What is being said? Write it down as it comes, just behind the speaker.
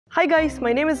Hi guys,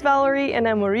 my name is Valerie and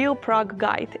I'm a real Prague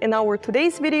guide. In our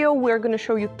today's video, we're going to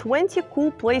show you 20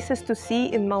 cool places to see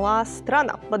in Mala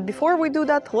Strana. But before we do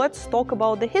that, let's talk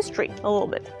about the history a little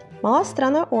bit. Mala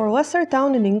Strana, or Lesser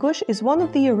Town in English, is one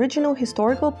of the original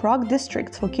historical Prague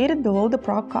districts located below the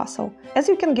Prague Castle. As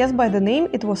you can guess by the name,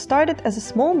 it was started as a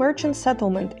small merchant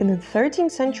settlement and in the 13th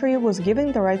century was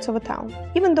given the rights of a town.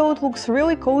 Even though it looks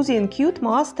really cozy and cute,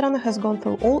 Mala Strana has gone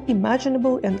through all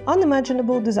imaginable and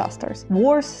unimaginable disasters: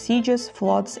 wars, sieges,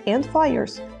 floods and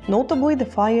fires. Notably the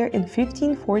fire in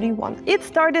 1541. It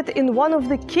started in one of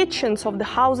the kitchens of the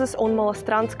houses on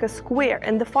Malostranska Square,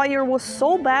 and the fire was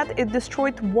so bad it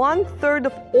destroyed 1/3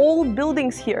 of all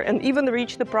buildings here and even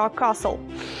reached the Prague Castle.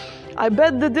 I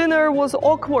bet the dinner was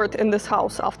awkward in this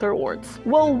house afterwards.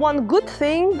 Well, one good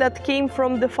thing that came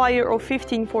from the fire of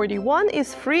 1541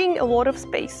 is freeing a lot of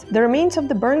space. The remains of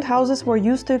the burned houses were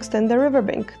used to extend the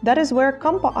riverbank. That is where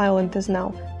Kampa Island is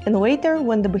now. And later,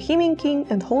 when the Bohemian king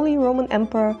and Holy Roman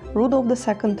Emperor Rudolf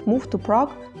II moved to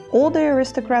Prague, all the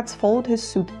aristocrats followed his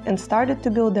suit and started to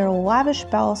build their lavish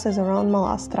palaces around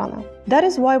Mala Strana. That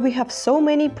is why we have so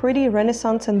many pretty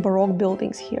Renaissance and Baroque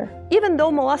buildings here. Even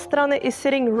though Mala Strana is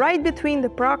sitting right between the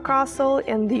Prague Castle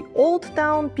and the old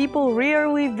town, people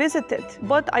rarely visit it.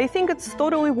 But I think it's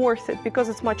totally worth it because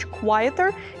it's much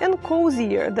quieter and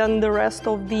cozier than the rest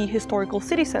of the historical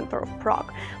city center of Prague.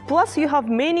 Plus, you have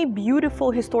many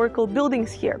beautiful historical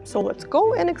buildings here, so let's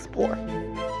go and explore.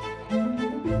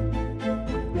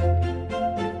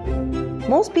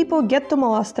 Most people get to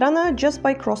Mala Strana just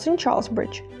by crossing Charles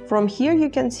Bridge. From here you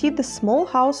can see the small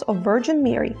house of Virgin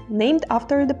Mary, named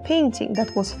after the painting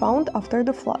that was found after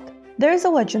the flood. There is a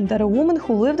legend that a woman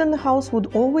who lived in the house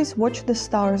would always watch the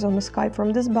stars on the sky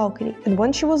from this balcony, and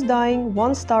when she was dying,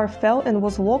 one star fell and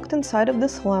was locked inside of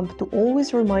this lamp to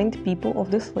always remind people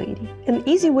of this lady. An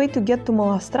easy way to get to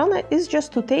Mala Strana is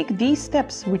just to take these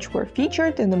steps, which were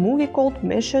featured in a movie called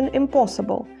Mission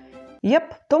Impossible.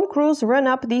 Yep, Tom Cruise ran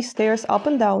up these stairs up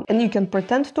and down, and you can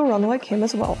pretend to run like him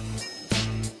as well.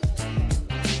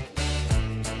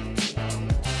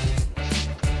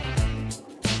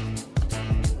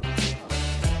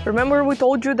 Remember we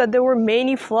told you that there were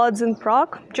many floods in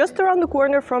Prague? Just around the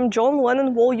corner from John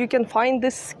Lennon Wall you can find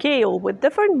this scale with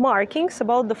different markings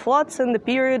about the floods in the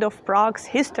period of Prague's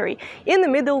history. In the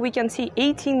middle we can see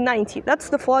 1890, that's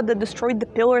the flood that destroyed the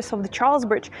pillars of the Charles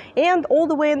Bridge, and all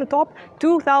the way in the top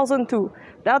 2002,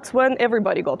 that's when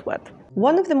everybody got wet.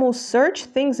 One of the most searched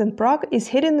things in Prague is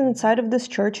hidden inside of this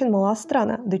church in Mala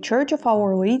Strana, the Church of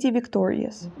Our Lady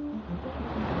Victorious.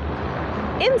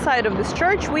 Inside of this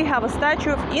church we have a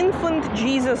statue of Infant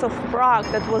Jesus of Prague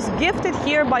that was gifted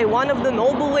here by one of the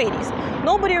noble ladies.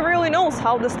 Nobody really knows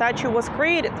how the statue was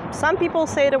created. Some people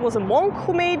say there was a monk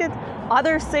who made it,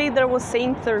 others say there was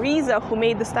Saint Teresa who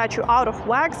made the statue out of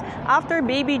wax after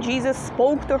baby Jesus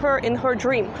spoke to her in her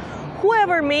dream.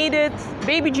 Whoever made it,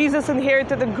 baby Jesus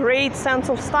inherited a great sense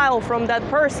of style from that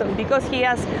person because he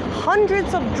has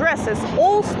hundreds of dresses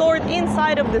all stored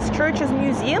inside of this church's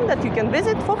museum that you can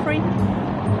visit for free.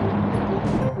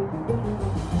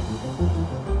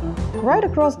 Right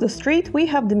across the street we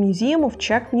have the Museum of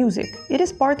Czech Music. It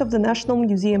is part of the National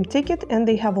Museum ticket and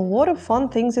they have a lot of fun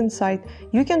things inside.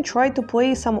 You can try to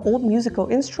play some old musical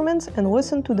instruments and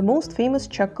listen to the most famous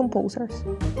Czech composers.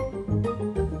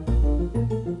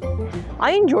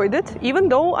 I enjoyed it, even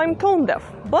though I'm tone deaf.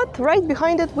 But right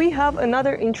behind it we have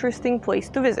another interesting place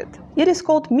to visit. It is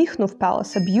called Michnov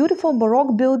Palace, a beautiful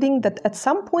Baroque building that at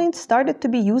some point started to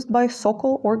be used by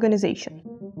Sokol organization.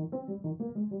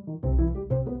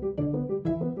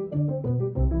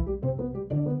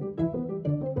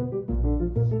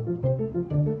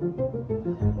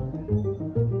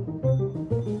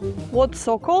 What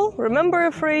Sokol? Remember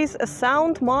a phrase, a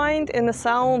sound mind in a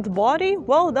sound body?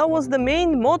 Well, that was the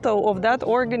main motto of that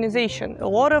organization. A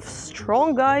lot of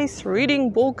strong guys reading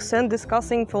books and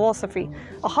discussing philosophy.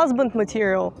 A husband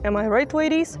material, am I right,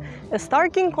 ladies? A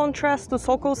starking contrast to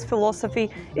Sokol's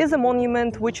philosophy is a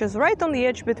monument which is right on the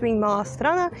edge between Mala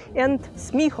Strana and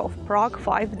Smíchov, Prague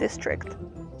 5 district.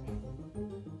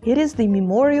 It is the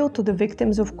memorial to the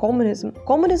victims of communism.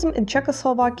 Communism in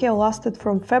Czechoslovakia lasted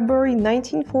from February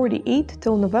 1948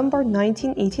 till November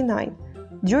 1989.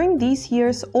 During these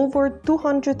years, over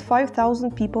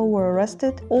 205,000 people were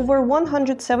arrested, over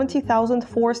 170,000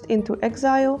 forced into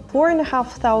exile,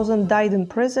 4,500 died in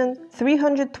prison,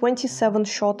 327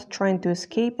 shot trying to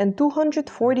escape, and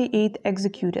 248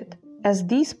 executed. As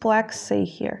these plaques say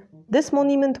here. This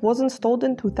monument was installed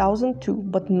in 2002,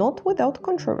 but not without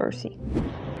controversy.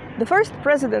 The first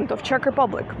president of Czech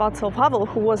Republic, Václav Havel,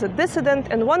 who was a dissident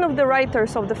and one of the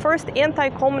writers of the first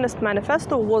anti-communist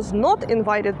manifesto, was not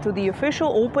invited to the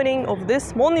official opening of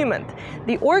this monument.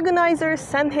 The organizers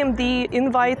sent him the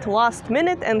invite last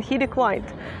minute and he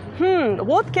declined.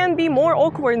 What can be more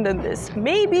awkward than this?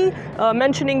 Maybe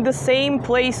mentioning the same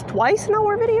place twice in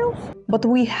our videos? But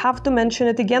we have to mention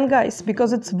it again, guys,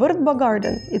 because it's Vrtba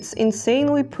Garden. It's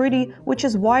insanely pretty, which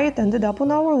is why it ended up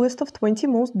on our list of 20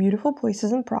 most beautiful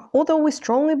places in Prague. Although we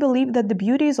strongly believe that the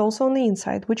beauty is also on the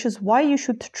inside, which is why you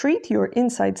should treat your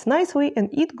insides nicely and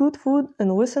eat good food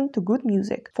and listen to good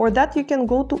music. For that you can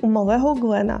go to Malého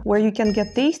Glena, where you can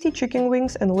get tasty chicken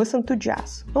wings and listen to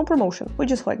jazz. No promotion, we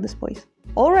just like this place.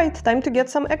 Alright, time to get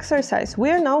some exercise. We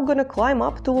are now gonna climb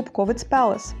up to Lobkowicz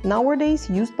Palace, nowadays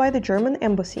used by the German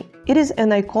embassy. It is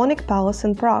an iconic palace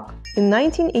in Prague. In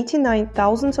 1989,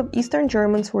 thousands of Eastern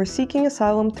Germans were seeking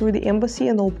asylum through the embassy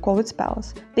in Lobkowicz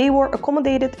Palace. They were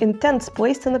accommodated in tents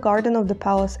placed in the garden of the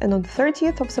palace, and on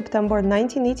 30th of September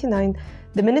 1989,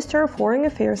 the Minister of Foreign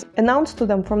Affairs announced to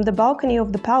them from the balcony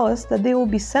of the palace that they will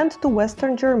be sent to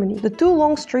Western Germany. The two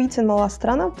long streets in Mala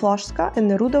Strana, Vlašská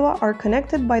and Nerudova are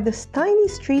connected by this tiny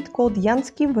street called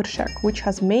Janský Vršek, which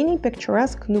has many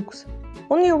picturesque nooks.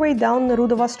 On your way down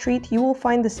Nerudova Street, you will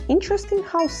find this interesting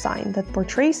house sign that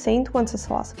portrays Saint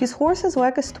Wenceslas. His horse's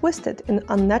leg is twisted in an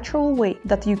unnatural way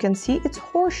that you can see its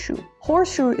horseshoe.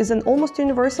 Horseshoe is an almost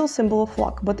universal symbol of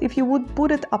luck, but if you would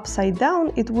put it upside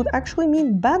down, it would actually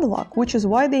mean bad luck, which is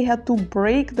why they had to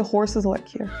break the horse's leg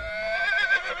here.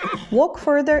 Walk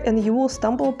further and you will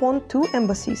stumble upon two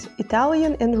embassies,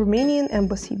 Italian and Romanian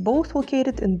embassy, both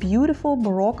located in beautiful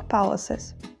Baroque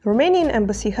palaces. The Romanian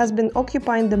embassy has been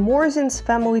occupying the Morzins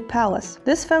family palace.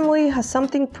 This family has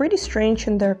something pretty strange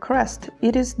in their crest.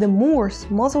 It is the Moors,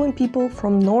 Muslim people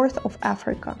from north of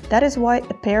Africa. That is why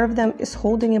a pair of them is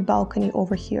holding a balcony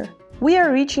over here. We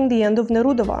are reaching the end of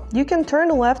Nerudova. You can turn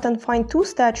left and find two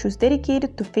statues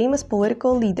dedicated to famous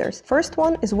political leaders. First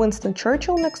one is Winston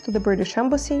Churchill next to the British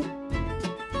Embassy.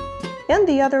 And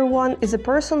the other one is a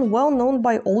person well known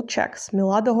by all Czechs,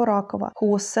 Milada Horáková, who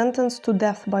was sentenced to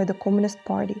death by the Communist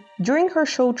Party. During her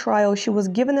show trial, she was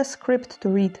given a script to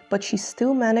read, but she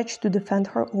still managed to defend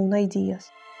her own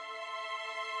ideas.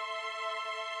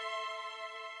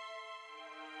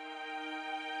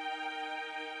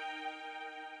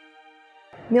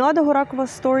 Milada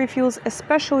Horáková's story feels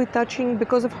especially touching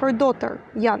because of her daughter,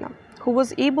 Jana, who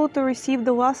was able to receive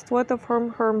the last letter from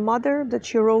her mother that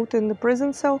she wrote in the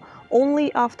prison cell only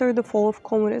after the fall of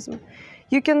communism.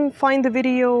 You can find the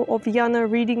video of Jana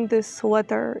reading this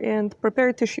letter and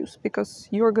prepare tissues because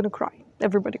you're gonna cry.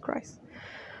 Everybody cries.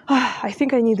 I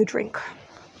think I need a drink.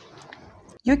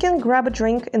 You can grab a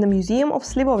drink in the Museum of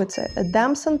Slivovice, a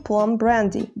damson plum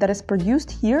brandy that is produced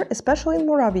here, especially in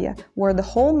Moravia, where the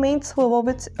homemade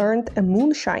Slivovice earned a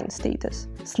moonshine status.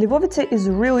 Slivovice is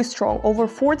really strong, over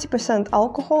 40%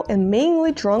 alcohol and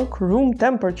mainly drunk room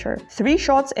temperature. 3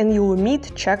 shots and you will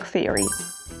meet Czech fairy.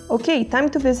 Okay, time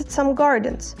to visit some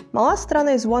gardens. Mala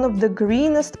Strana is one of the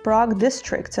greenest Prague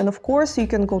districts, and of course you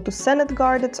can go to Senate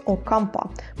Gardens or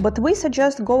Kampa, but we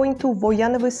suggest going to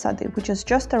Vojanovy Sady, which is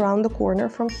just around the corner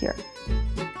from here.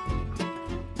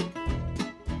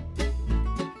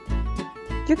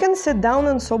 You can sit down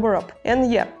and sober up, and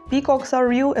yeah, peacocks are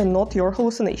real and not your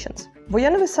hallucinations.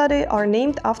 Vojanovy Sady are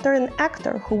named after an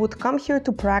actor who would come here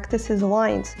to practice his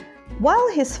lines, while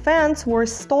his fans were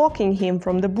stalking him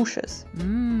from the bushes.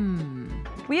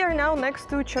 We are now next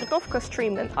to Chertovka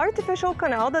Stream, an artificial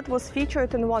canal that was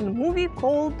featured in one movie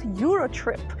called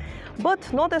Eurotrip.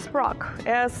 But not as Prague,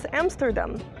 as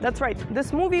Amsterdam. That's right,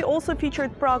 this movie also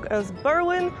featured Prague as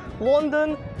Berlin,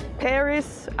 London,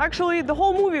 Paris. Actually, the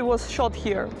whole movie was shot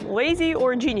here. Lazy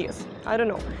or genius? I don't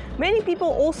know. Many people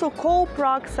also call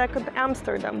Prague second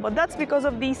Amsterdam, but that's because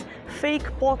of these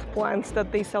fake pot plants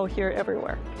that they sell here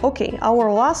everywhere. Okay,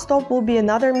 our last stop will be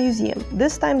another museum,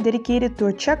 this time dedicated to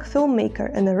a Czech filmmaker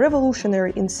and a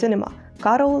revolutionary in cinema,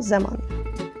 Karel Zeman.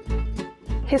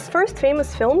 His first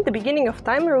famous film, The Beginning of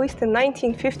Time, released in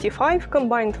 1955,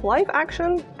 combined live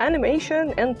action,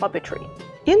 animation and puppetry.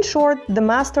 In short, the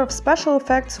master of special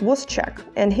effects was Czech,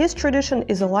 and his tradition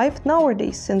is alive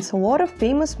nowadays since a lot of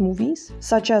famous movies,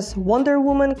 such as Wonder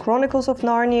Woman, Chronicles of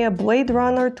Narnia, Blade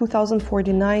Runner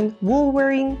 2049,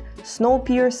 Wolverine,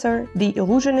 Snowpiercer, The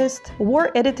Illusionist, were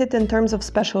edited in terms of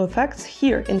special effects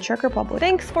here in Czech Republic.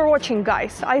 Thanks for watching,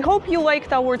 guys! I hope you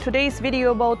liked our today's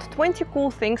video about 20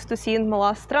 cool things to see in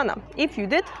Mala Strana. If you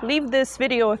did, leave this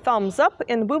video a thumbs up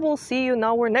and we will see you in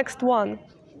our next one.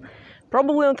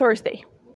 Probably on Thursday.